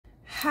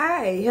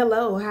Hi,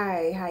 hello,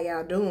 hi, how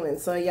y'all doing?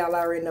 So y'all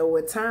already know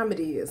what time it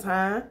is,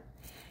 huh?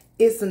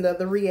 It's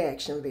another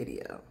reaction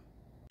video.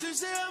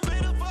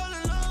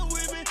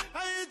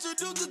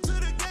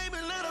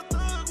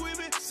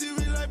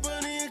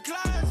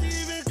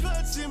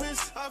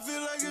 I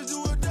feel like it's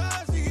do or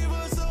die. She give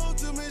her soul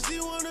to me. She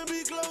wanna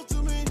be close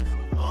to me.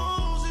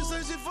 Oh, she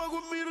say she fuck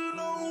with me the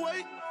long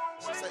way.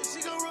 Say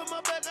she gon' rub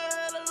my back. I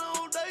had a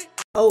long day.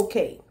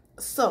 Okay,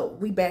 so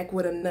we back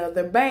with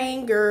another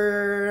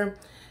banger.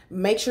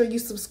 Make sure you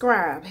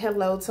subscribe.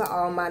 Hello to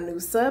all my new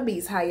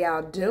subbies. How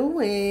y'all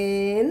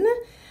doing?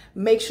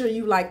 Make sure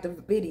you like the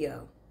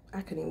video.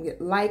 I couldn't even get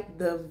like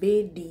the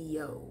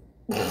video.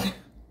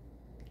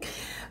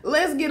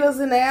 Let's get us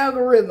in the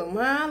algorithm,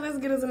 huh? Let's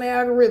get us in the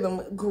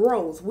algorithm.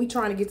 Growth. We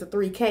trying to get to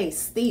 3K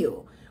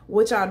still.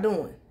 What y'all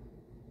doing?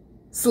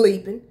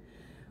 Sleeping.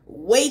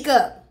 Wake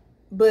up.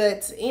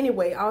 But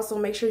anyway, also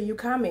make sure you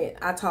comment.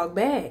 I talk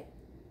back.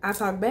 I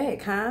talk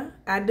back, huh?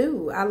 I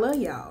do. I love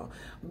y'all.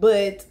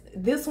 But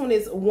this one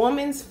is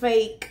woman's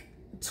fake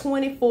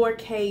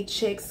 24K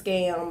check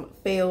scam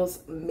fails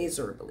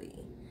miserably.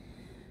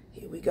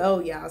 Here we go,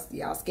 y'all.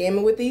 Y'all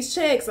scamming with these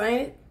checks,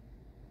 ain't it?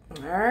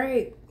 All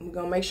right, we're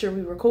gonna make sure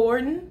we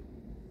recording.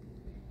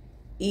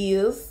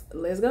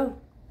 Let's go.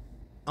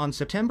 On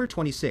September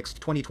 26,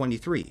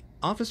 2023,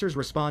 officers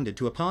responded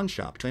to a pawn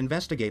shop to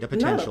investigate a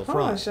potential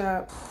fraud.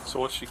 Shop. So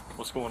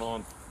what's going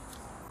on?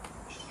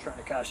 She's trying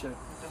to cash a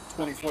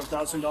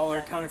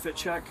 $24,000 counterfeit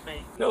check.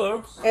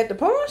 Hello. At the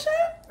pawn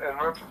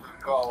shop?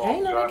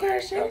 Ain't no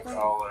cash check.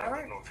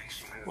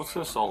 What's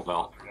this all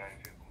about?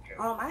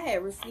 I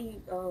had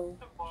received a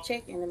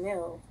check in the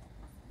mail,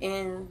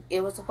 and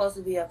it was supposed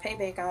to be a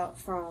payback out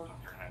from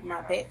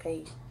my back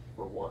pay.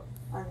 For what?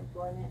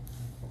 Unemployment.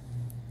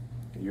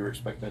 You were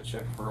expecting that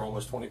check for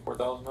almost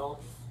 $24,000?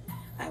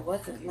 I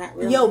wasn't, not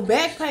really. Yo,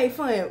 back pay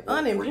for Were you expecting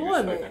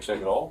unemployment. a check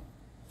at all?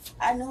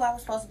 I knew I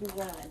was supposed to be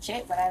getting a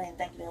check, but I didn't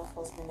think it was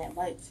supposed to be that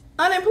much.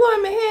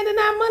 Unemployment handing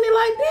out money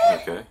like that?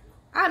 Okay.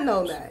 I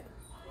know that.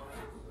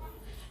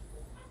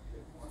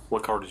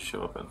 What car did you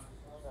show up in?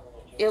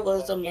 It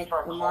was a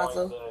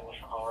Mazda,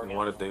 And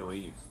why did they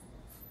leave?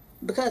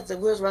 because we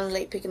was running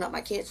late picking up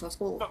my kids from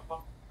school.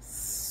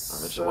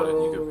 So why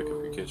didn't you go pick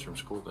up your kids from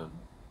school then?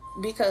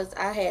 Because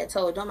I had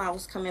told them I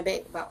was coming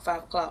back about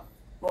 5 o'clock.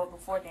 Well,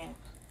 before then.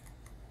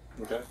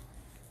 Okay.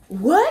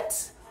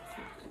 What?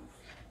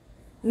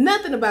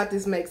 Nothing about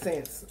this makes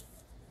sense.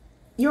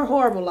 You're a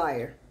horrible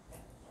liar.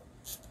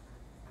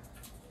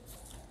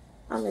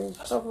 I'm in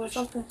trouble or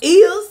something.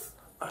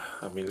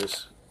 I mean,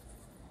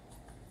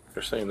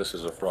 they're saying this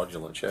is a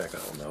fraudulent check. I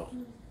don't know.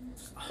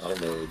 I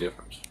don't know the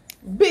difference.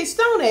 Bitch,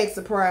 don't act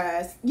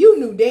surprised. You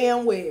knew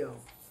damn well.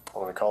 I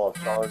want to call up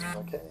Charles and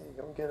like, hey,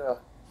 go get a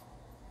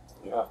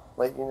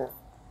late unit.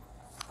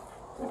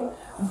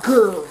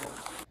 Girl.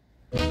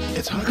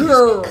 It's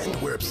Girl. Hunters,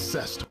 and we're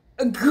obsessed.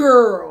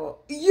 Girl.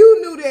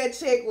 You knew that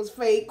check was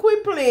fake.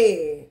 Quit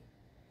playing.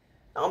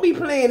 Don't be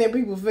playing in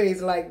people's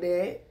face like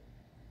that.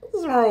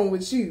 What's wrong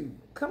with you?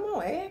 Come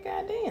on, Ed.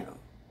 Goddamn.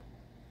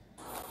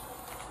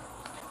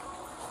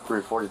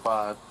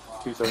 345, I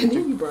knew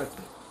 232. you brought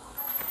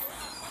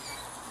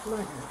my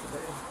God,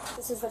 today.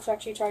 This is the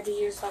truck you tried to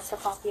use. That's a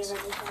copy of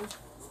everything.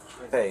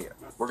 Hey,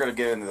 we're going to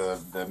get into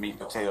the meat and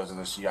potatoes of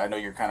this. I know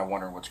you're kind of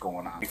wondering what's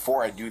going on.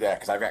 Before I do that,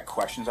 because I've got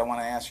questions I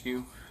want to ask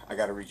you, I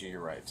got to read you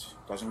your rights.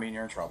 Doesn't mean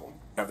you're in trouble. You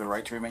have the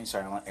right to remain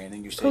silent.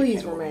 Anything you say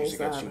Please can be remain used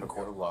against you in a silent.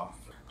 court of law.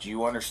 Do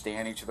you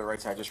understand each of the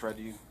rights I just read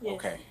to you? Yes.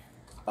 Okay.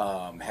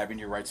 Having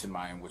your rights in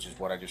mind, which is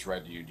what I just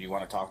read to you, do you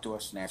want to talk to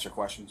us and answer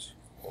questions?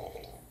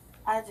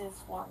 I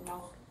just want to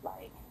know,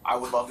 like... I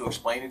would love to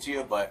explain it to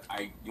you, but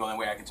the only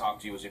way I can talk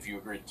to you is if you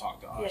agree to talk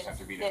to us Yes.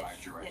 after being Yes.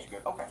 advised your rights.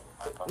 Yes. Good? Okay.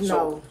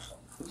 No.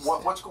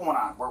 What's going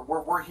on?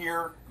 We're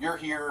here. You're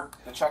here.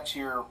 The check's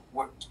here.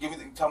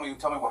 Tell me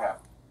what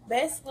happened.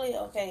 Basically,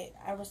 okay,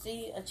 I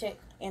received a check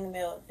in the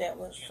mail that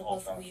was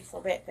supposed to be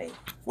for back pay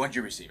When did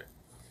you receive it?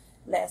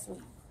 last week.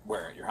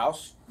 Where, at your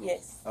house?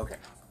 Yes. Okay.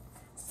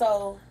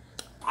 So,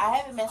 I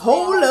haven't been...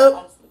 Hold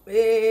up.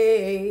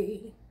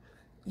 Hey.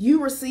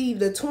 You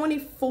received a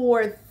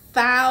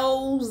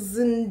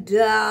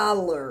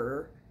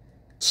 $24,000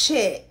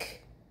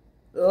 check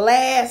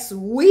last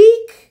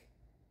week?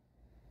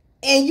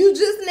 And you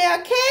just now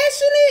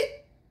cashing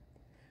it?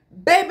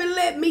 Baby,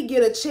 let me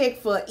get a check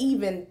for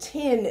even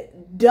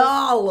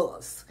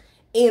 $10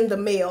 in the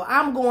mail.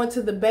 I'm going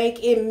to the bank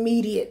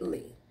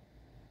immediately.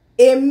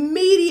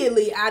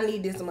 Immediately, I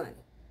need this money.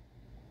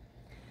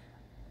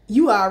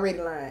 You already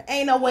lying.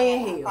 Ain't no way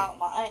in I hell. called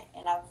my aunt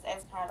and I was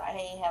asking her, like,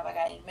 hey, have I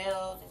got any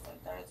mail? This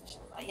and Thursday. And she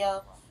was like, yeah,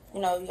 you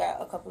know, you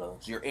got a couple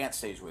of... So your aunt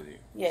stays with you?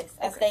 Yes,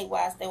 I Okay. stayed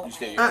where I stay with You my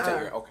stay aunt.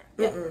 here? Okay.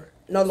 Yeah.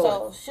 No,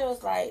 Lord. So she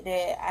was like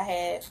that I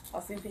had a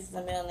few pieces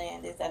of mail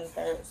in, this, that, and the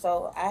third.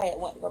 So I had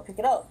went to go pick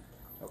it up.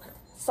 Okay.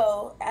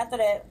 So after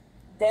that,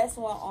 that's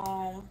when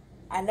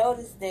I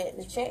noticed that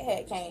the check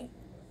had came.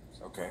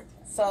 Okay.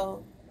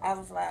 So I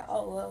was like,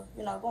 oh, well,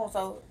 you know, going.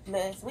 So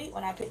last week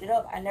when I picked it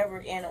up, I never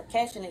ended up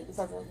cashing it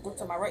because due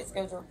to my rate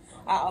schedule,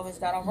 I always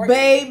got on work.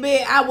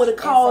 Baby, I would have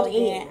called so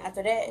in.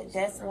 After that,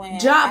 that's when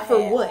Job I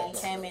for had, what?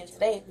 Came in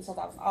today because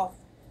I was off.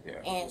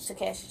 And to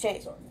cash the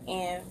check.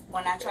 And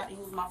when I tried to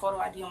use my photo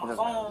ID on my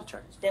phone,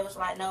 they was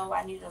like, no,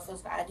 I needed a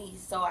physical ID.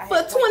 So I had for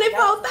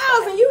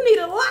 $24,000, you need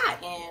a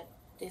lot. And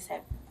this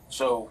happened.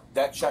 So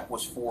that check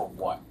was for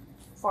what?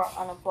 For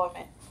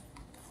unemployment.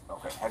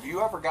 Okay. Have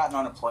you ever gotten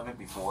unemployment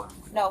before?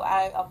 No,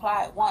 I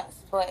applied once,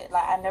 but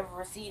like I never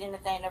received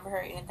anything, never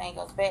heard anything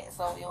else back.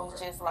 So it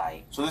was just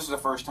like. So this is the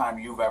first time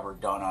you've ever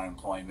done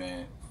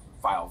unemployment,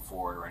 filed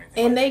for it or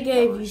anything. And like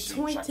they gave you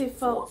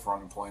 24 for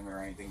unemployment or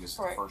anything. This is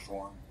the first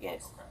one.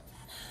 Yes. Okay.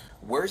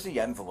 Where's the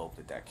envelope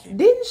that came?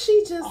 Didn't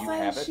she just you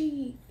say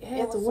she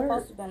had to work? It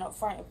was supposed to have been up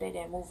front if they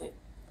didn't move it.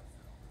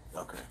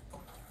 Okay.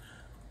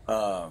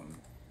 I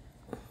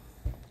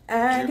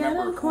do you got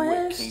remember a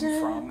question. Who it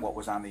came from? What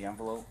was on the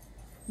envelope?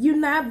 You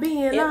not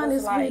being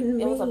honest with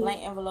me. It was a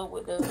blank envelope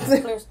with the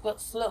clear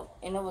slip,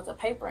 and there was a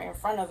paper in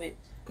front of it.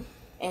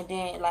 And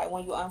then, like,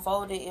 when you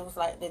unfold it, it was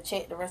like the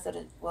check, the rest of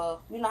the,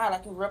 well, you know how,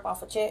 like, you rip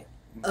off a check?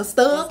 A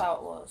stub? That's how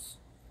it was.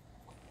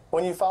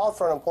 When you filed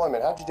for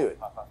unemployment, how'd you do it?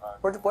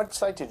 What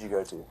site did you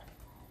go to?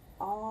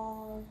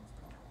 How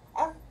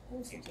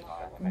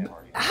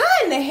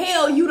in the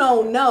hell you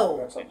don't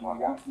know?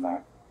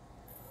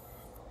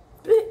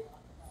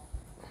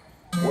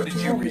 What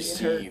did you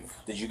receive?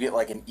 Did you get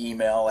like an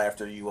email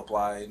after you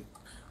applied?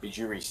 Did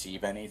you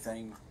receive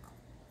anything?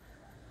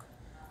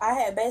 I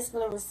had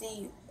basically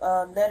received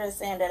a letter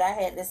saying that I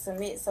had to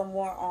submit some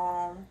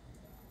more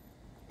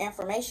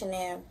information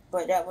in,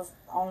 but that was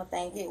the only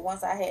thing.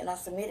 Once I had not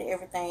submitted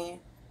everything,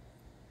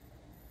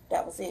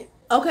 that was it.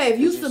 Okay, if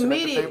you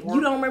submitted,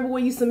 you don't remember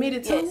where you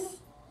submitted to?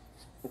 Yes.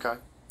 Okay.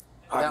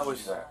 How did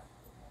you do that?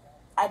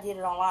 I did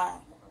it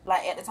online.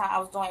 Like, at the time, I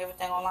was doing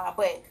everything online.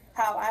 But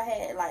how I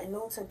had, like,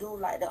 knew to do,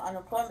 like, the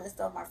unemployment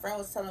stuff, my friend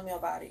was telling me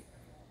about it.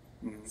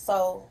 Mm-hmm.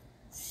 So,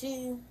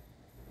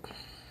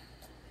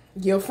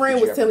 Your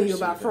friend was telling you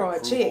about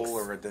fraud checks.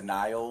 Or a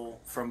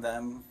denial from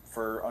them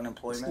for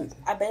unemployment?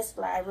 I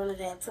really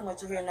didn't too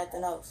much hear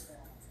nothing else.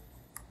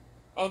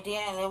 And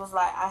then it was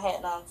like I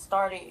had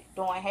started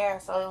doing hair,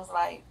 so it was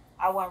like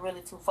I wasn't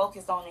really too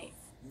focused on it.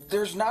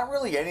 There's not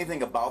really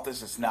anything about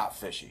this that's not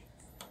fishy.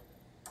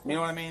 You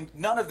know what I mean?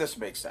 None of this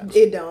makes sense.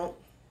 It don't.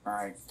 All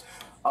right.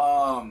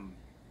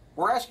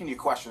 We're asking you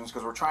questions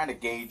because we're trying to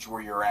gauge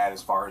where you're at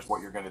as far as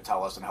what you're going to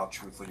tell us and how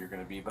truthful you're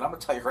going to be. But I'm going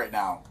to tell you right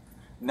now,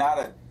 not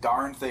a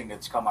darn thing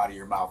that's come out of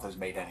your mouth has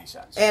made any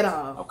sense. At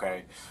all.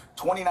 Okay.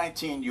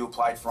 2019, you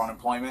applied for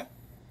unemployment.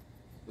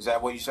 Is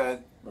that what you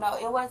said? No,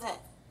 it wasn't.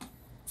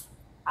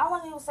 I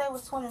wouldn't even say it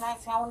was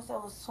 2019. I want to say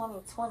it was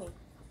 2020.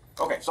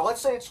 Okay, so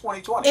let's say it's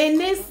 2020. And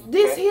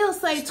this he'll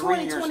say It's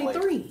 3 years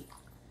 2023. later.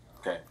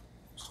 Okay.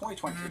 It's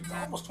 2023,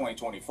 almost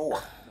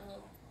 2024.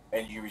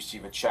 And you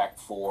receive a check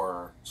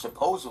for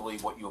supposedly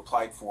what you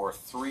applied for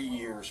 3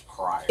 years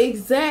prior.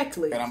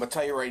 Exactly. And I'm going to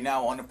tell you right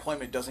now,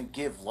 unemployment doesn't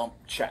give lump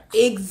checks.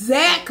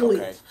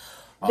 Exactly. Okay.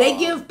 They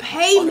give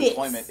payments.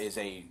 Unemployment is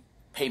a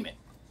payment,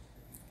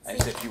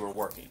 as if you were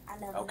working.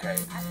 Okay.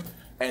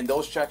 And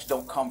those checks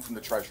don't come from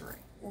the Treasury.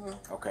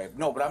 Mm-hmm. Okay.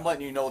 No, but I'm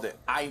letting you know that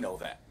I know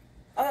that.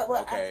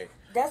 Okay.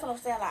 That's what I'm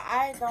saying. Like,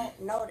 I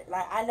don't know that.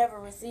 Like, I never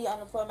received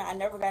unemployment. I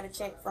never got a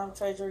check from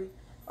Treasury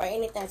or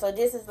anything. So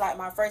this is like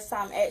my first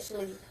time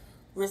actually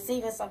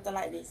receiving something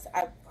like this.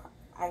 I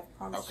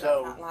promise you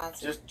I'm not lying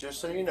to you.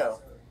 Just so you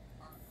know,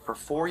 for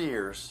 4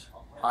 years,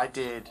 I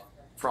did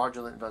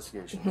fraudulent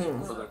investigations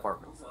for the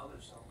department.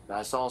 And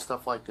I saw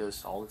stuff like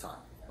this all the time.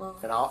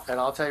 And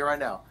I'll tell you right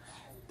now,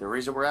 the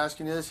reason we're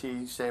asking this,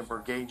 he's saying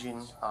we're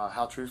gauging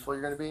how truthful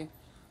you're going to be.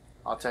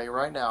 I'll tell you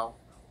right now,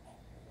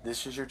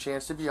 this is your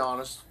chance to be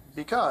honest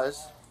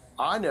because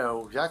I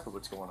know exactly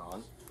what's going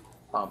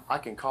on. I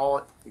can call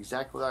it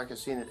exactly like I've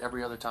seen it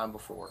every other time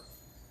before.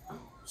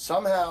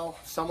 Somehow,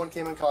 someone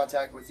came in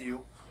contact with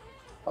you,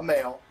 a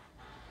male,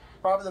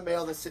 probably the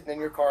male that's sitting in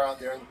your car out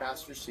there in the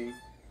passenger seat.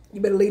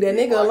 You better leave that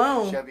nigga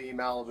alone. Chevy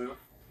Malibu.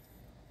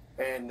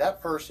 And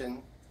that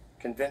person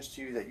convinced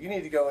you that you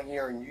need to go in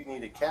here and you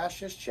need to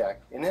cash this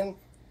check, and then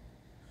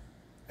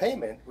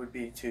payment would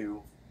be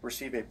to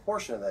receive a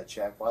portion of that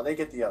check while they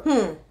get the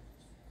other.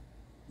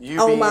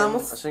 You being a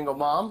single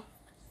mom,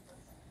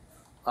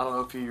 I don't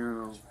know if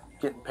you're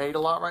getting paid a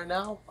lot right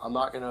now. I'm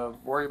not going to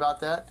worry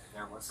about that.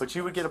 But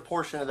you would get a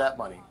portion of that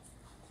money.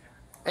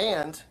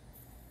 And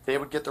they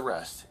would get the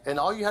rest. And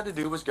all you had to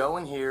do was go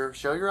in here,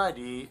 show your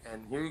ID,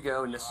 and here you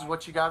go, and this is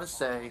what you got to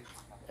say,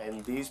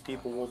 and these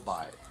people will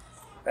buy it.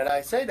 And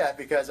I say that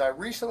because I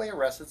recently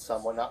arrested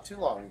someone not too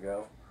long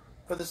ago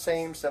for the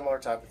similar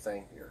type of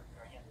thing here.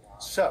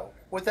 So,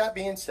 with that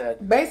being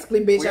said,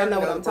 basically, bitch, I know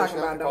what I'm talking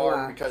about. Don't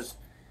lie. Because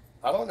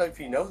I don't know if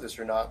you know this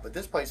or not, but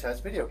this place has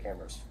video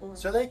cameras.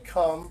 So they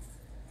come,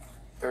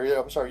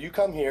 you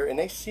come here, and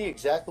they see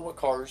exactly what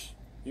cars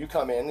you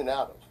come in and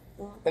out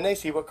of. And they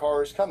see what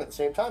cars come at the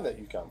same time that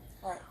you come.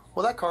 Right.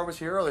 Well, that car was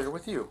here earlier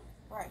with you.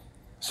 Right.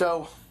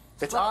 So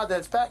it's odd that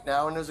it's back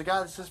now, and there's a guy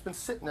that's just been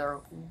sitting there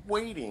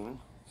waiting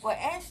Well,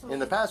 actually, in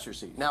the passenger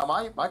seat. Now,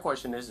 my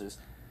question is,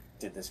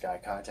 did this guy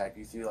contact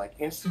you through like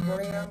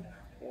Instagram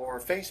or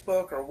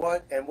Facebook or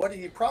what? And what did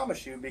he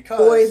promise you?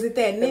 Because or is it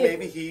that and nigga?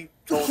 maybe he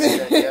told you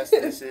that yes,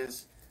 this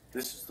is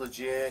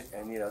legit,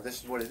 and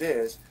this is what it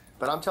is.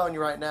 But I'm telling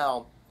you right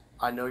now,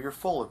 I know you're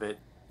full of it.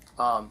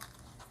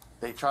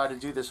 They try to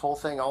do this whole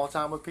thing all the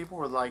time with people.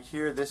 We're like,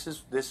 here, this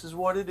is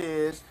what it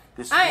is.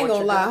 This is I ain't what gonna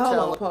you're lie, gonna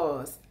hold on,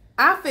 pause.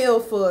 I fell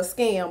for a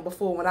scam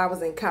before when I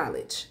was in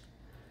college.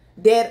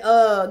 That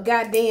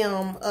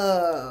goddamn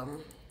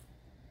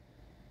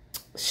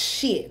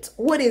shit.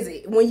 What is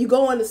it? When you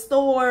go in the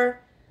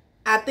store,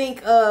 I think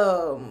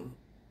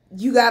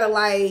you gotta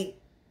like,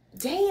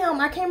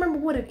 damn, I can't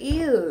remember what it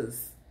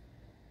is.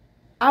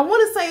 I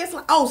want to say it's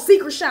like,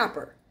 secret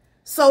shopper.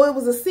 So it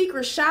was a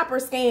secret shopper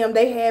scam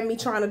they had me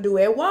trying to do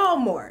at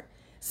Walmart.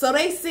 So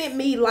they sent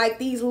me like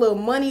these little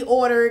money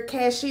order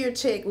cashier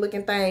check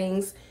looking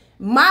things.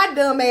 My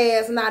dumb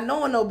ass, not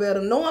knowing no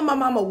better, knowing my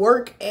mama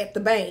work at the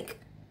bank,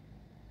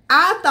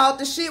 I thought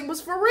the shit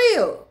was for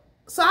real.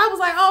 So I was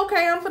like,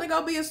 okay, I'm finna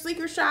go be a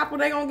secret shopper.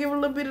 They gonna give a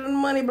little bit of the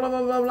money, blah,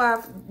 blah, blah,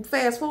 blah.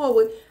 Fast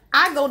forward,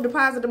 I go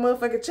deposit the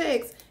motherfucking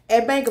checks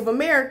at Bank of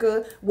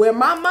America, where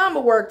my mama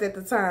worked at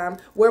the time,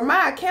 where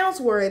my accounts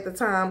were at the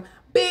time.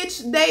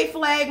 Bitch, they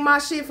flagged my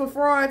shit for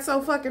fraud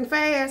so fucking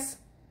fast.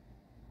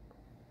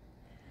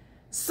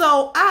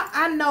 So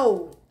I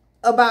know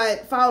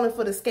about falling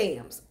for the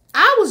scams.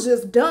 I was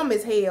just dumb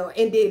as hell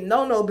and didn't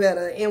know no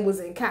better and was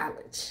in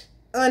college,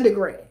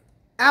 undergrad.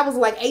 I was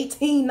like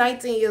 18,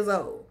 19 years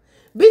old.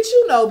 Bitch,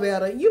 you know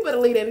better. You better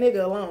leave that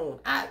nigga alone.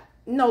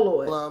 No,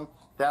 Lord.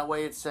 That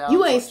way it sounds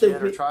you ain't legit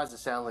stupid. or tries to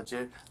sound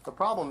legit. The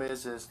problem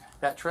is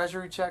that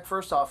treasury check,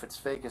 first off, it's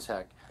fake as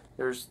heck.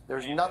 There's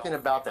nothing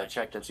about that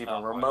check that's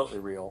even remotely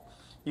real.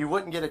 You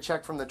wouldn't get a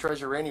check from the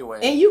treasurer anyway.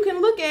 And you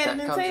can look at it and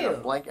that comes in tell. a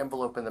blank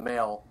envelope in the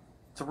mail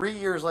 3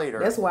 years later.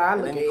 That's why I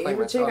look at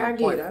every check I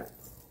get.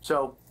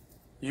 So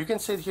you can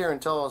sit here and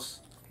tell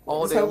us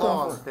all day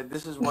long that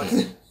this is what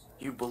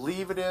you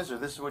believe it is, or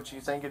this is what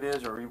you think it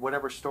is, or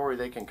whatever story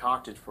they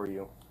concocted for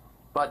you.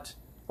 But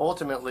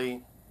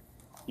ultimately,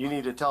 you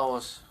need to tell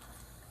us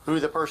who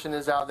the person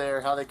is out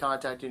there, how they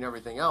contact you, and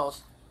everything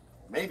else.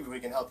 Maybe we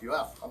can help you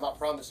out. I'm not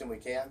promising we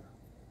can,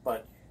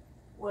 but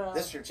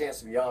this is your chance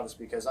to be honest,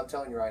 because I'm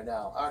telling you right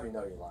now, I already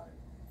know you're lying.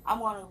 I'm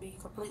going to be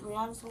completely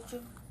honest with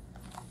you.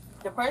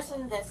 The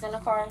person that's in the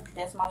car,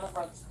 that's my little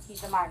brother.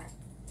 He's a minor.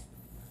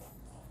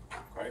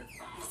 Right.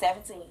 He's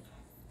 17.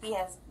 He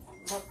has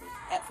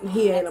nothing.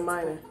 He ain't a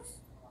minor.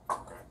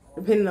 Okay.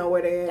 Depending on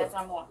where they at. That's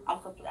number one.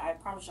 I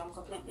promise you, I'm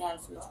completely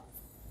honest with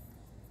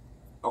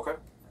you. Okay.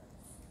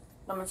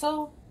 Number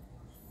two,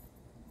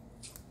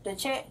 the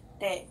check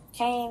that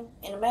came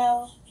in the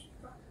mail,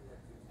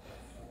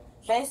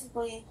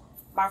 basically,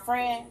 my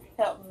friend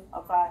helped me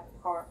apply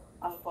for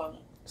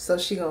unemployment. So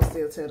she gonna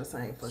still tell the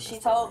same fucking She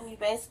story. told me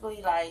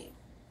basically, like,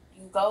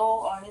 you go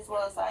on his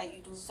website,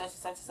 you do such and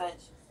such and such,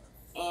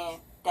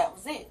 and that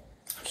was it.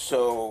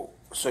 So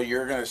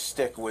you're gonna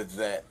stick with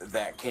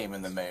that came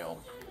in the mail.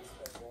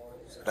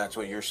 That's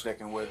what you're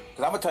sticking with.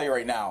 Because I'm gonna tell you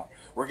right now,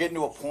 we're getting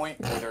to a point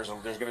where there's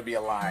gonna be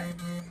a line,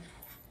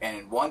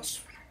 and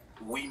once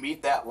we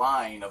meet that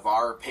line of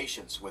our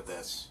patience with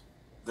this,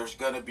 there's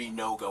gonna be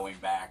no going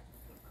back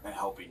and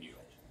helping you.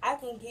 I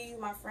can give you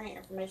my friend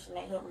information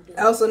that helped me do it.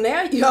 Oh, so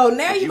now you gonna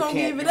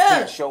give it You up.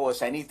 can't show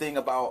us anything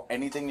about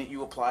anything that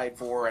you applied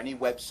for, any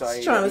website.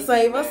 She's trying to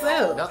save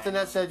herself. Nothing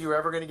that said you were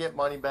ever going to get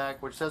money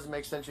back, which doesn't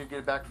make sense. You'd get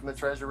it back from the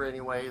treasurer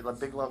anyway. A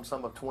big lump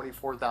sum of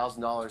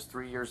 $24,000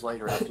 3 years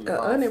later after you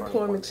filed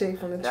unemployment check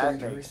from the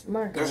treasury.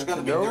 There's going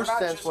to be no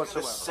sense sense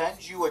whatsoever.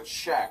 Send you a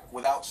check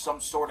without some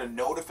sort of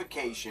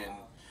notification,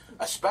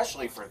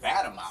 especially for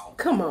that amount.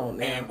 Come on,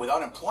 now. And with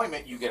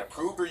unemployment, you get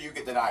approved or you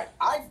get denied.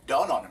 I've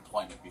done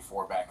unemployment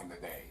before back in the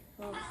day.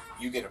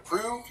 You get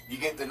approved, you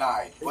get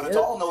denied. But it's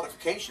all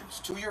notifications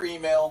to your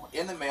email,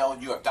 in the mail.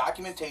 You have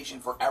documentation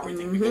for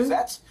everything because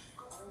that's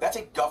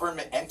a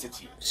government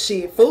entity.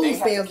 Shit, food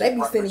stamps, they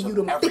be sending you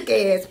them thick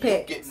ass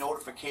packs. You get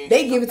notifications.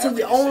 They give it to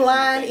you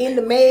online, in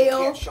the mail.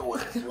 You can't show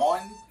us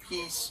one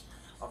piece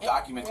of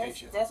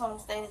documentation. That's what I'm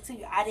stating to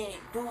you. I didn't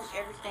do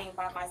everything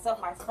by myself.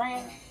 My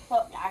friend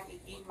helped me. I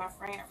could give you my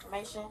friend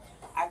information.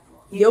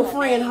 Your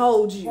friend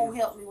holds you. Who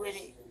helped me with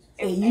it.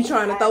 And you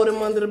trying to throw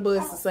them under the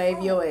bus to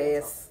save your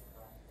ass.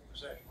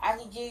 I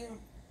can give you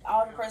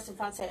all the person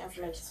contact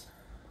information.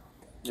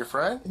 Your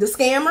friend? The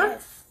scammer?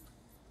 Yes.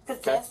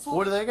 Okay.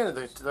 What are they going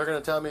to do? They're going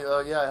to tell me, oh,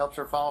 yeah, I helped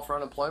her file for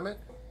unemployment?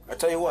 I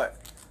tell you what.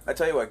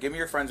 Give me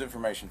your friend's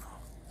information.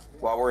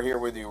 While we're here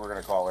with you, we're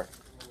going to call her.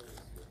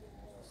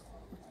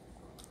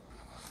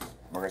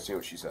 We're going to see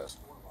what she says.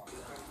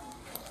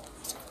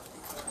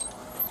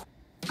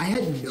 I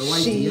had no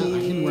idea I've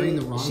been wearing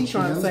the wrong She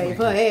trying to save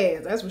her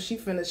ass. That's what she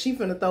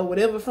finna throw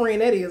whatever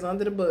friend that is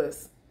under the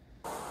bus.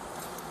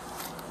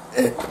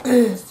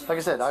 Like I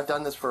said, I've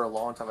done this for a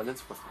long time. I did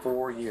this for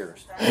 4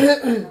 years.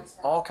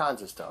 All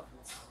kinds of stuff.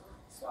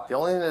 The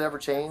only thing that ever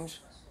changed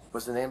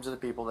was the names of the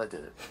people that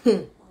did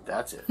it.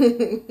 That's it.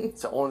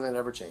 It's the only thing that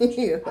ever changed.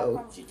 Yeah.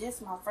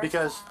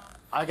 Because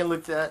I can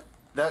look at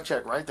that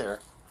check right there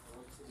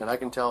And I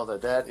can tell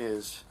that that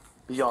is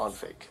beyond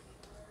fake.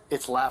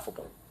 It's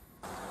laughable.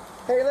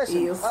 Hey,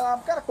 listen, Yes.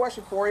 I've got a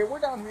question for you. We're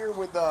down here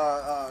with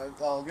a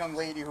young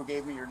lady who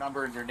gave me your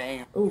number and your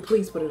name. Oh,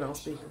 please put it on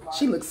speaker.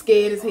 She looks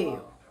scared as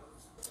hell.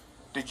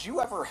 Did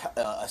you ever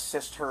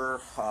assist her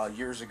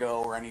years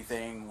ago or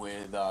anything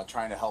with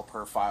trying to help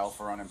her file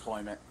for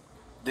unemployment?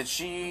 Did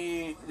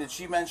she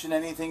mention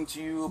anything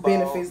to you about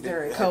Benefits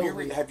during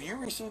COVID? Have you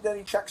received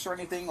any checks or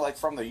anything like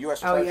from the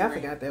U.S. Oh Treasury? yeah, I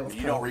forgot that was.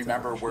 You don't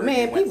remember where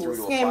man, you went people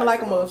through were to scamming apply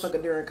like a for those?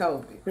 motherfucker during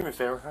COVID. Do me a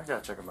favor. I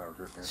gotta check them out.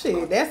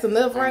 Shit, that's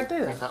enough right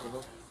there.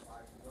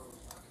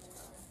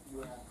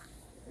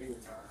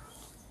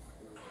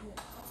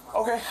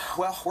 Okay,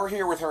 well, we're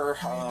here with her.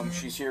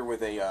 She's here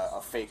with a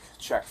fake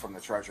check from the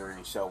Treasury,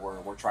 so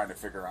we're trying to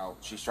figure out.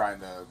 She's trying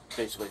to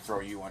basically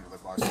throw you under the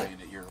bus, saying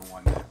that you're the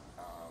one that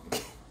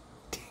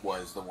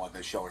was the one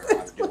that showed her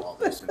how to do all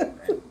this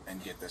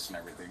and get this and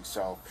everything.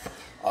 So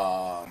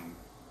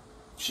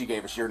she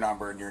gave us your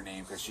number and your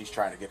name because she's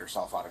trying to get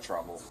herself out of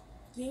trouble.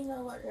 Do you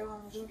know what they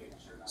want to do?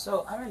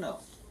 So I don't know.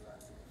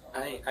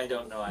 I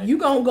don't know. You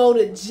gonna go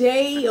to out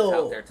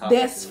jail? there talking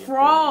That's to the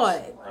fraud.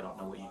 employees. I don't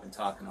know what you've been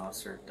talking to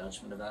Officer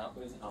Dutchman about,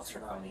 Officer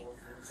Coney.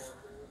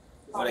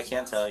 What I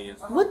can tell you,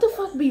 What the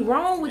fuck be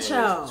wrong with is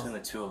y'all? between the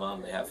two of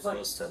them, they have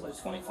close to like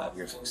 25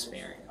 years of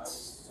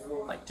experience,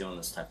 like doing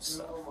this type of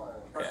stuff.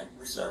 Okay,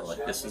 so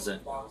like this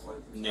isn't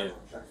new.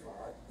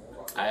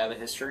 I have a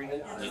history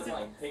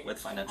dealing with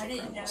financial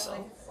crime myself,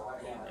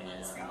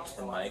 and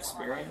from my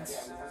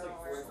experience,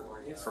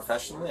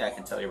 professionally, I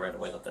can tell you right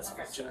away that that's a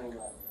fake check.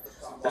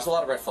 There's a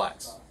lot of red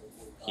flags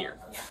here.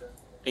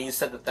 And you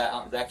said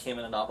that came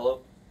in an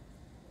envelope?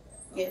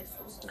 Yes.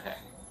 Okay.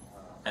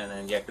 And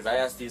then, yeah, because I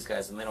asked these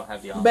guys and they don't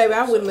have the envelope. Baby,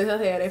 I wouldn't let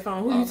her have that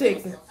phone. Who you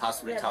texting?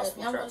 Possibly toss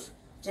from the trash.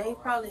 Jay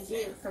probably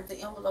did because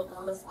the envelope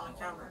was left on the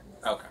counter.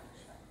 Okay.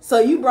 So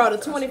you brought a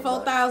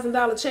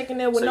 $24,000 check in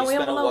there with So no you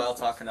spent envelope? a while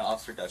talking to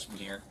Officer Dutchman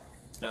here.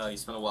 No, you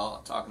spent a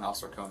while talking to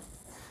Officer Coney.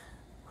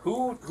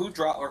 Who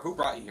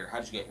brought you here?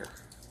 How did you get here?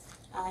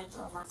 I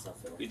drove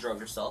myself here. You drove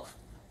yourself?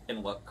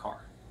 In what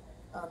car?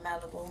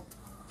 Malibu.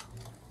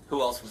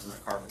 Who else was in the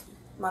car with you?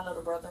 My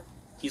little brother.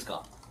 He's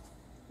gone.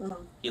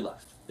 Mm-hmm. He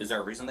left. Is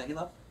there a reason that he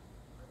left?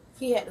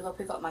 He had to go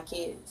pick up my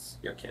kids.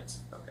 Your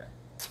kids. Okay.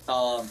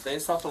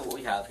 Based off of what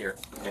we have here.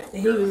 Okay.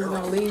 And he was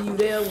gonna leave you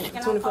there with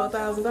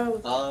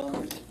 $24,000?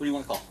 What do you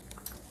want to call?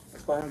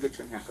 Let's go ahead and get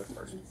you in handcuffs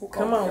first.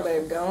 Come on,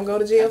 baby. Don't go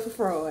to jail for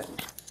fraud.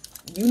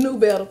 You knew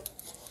better.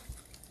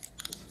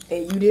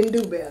 And you didn't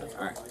do better.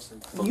 All right.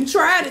 You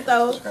tried it,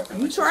 though.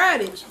 You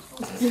tried it.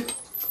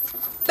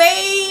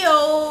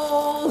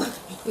 Fail.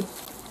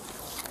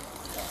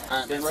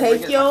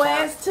 Take your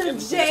ass to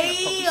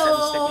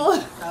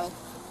jail.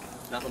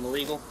 Nothing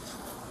illegal.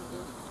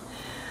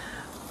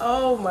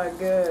 Oh, my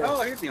God.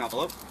 Oh, here's the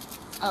envelope.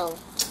 Oh.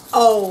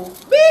 Oh,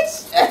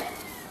 bitch.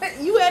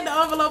 You had the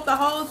envelope the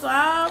whole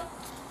time?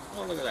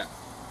 Oh, look at that.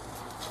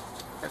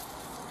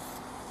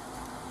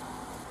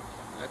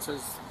 That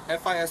says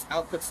FIS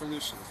Output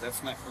Solutions.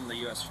 That's not from the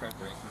U.S.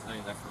 Treasury. I can tell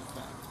you that for a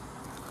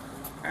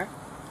fact.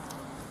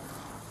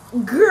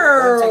 Okay?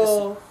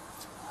 Girl.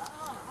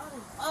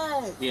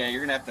 Yeah,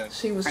 you're gonna have to.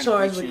 She was kind of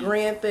charged reach with in.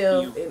 grand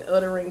theft and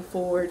uttering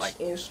forged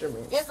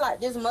instruments. It's like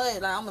this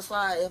mud. Like I'm gonna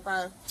slide if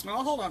I. No,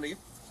 I'll hold on to you.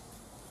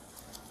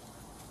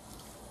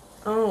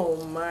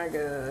 Oh my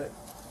God.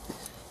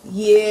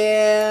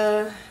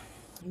 Yeah.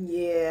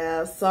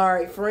 Yeah.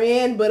 Sorry,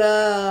 friend,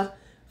 but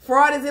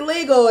fraud is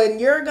illegal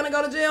and you're gonna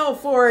go to jail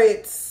for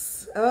it.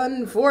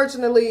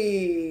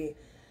 Unfortunately.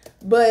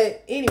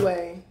 But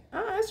anyway,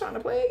 I was trying to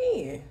play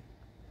again.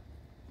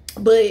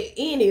 But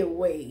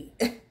anyway,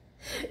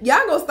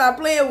 y'all gonna stop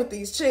playing with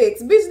these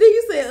checks. Bitch, did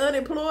you say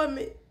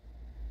unemployment?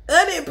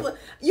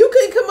 You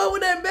couldn't come up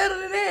with nothing better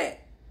than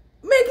that.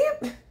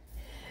 Man,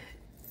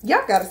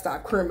 y'all gotta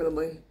stop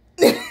criminaling.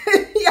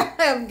 Y'all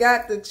have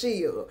got to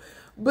chill.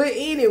 But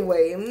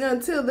anyway,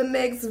 until the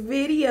next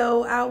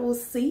video, I will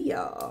see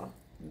y'all.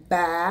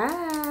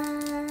 Bye.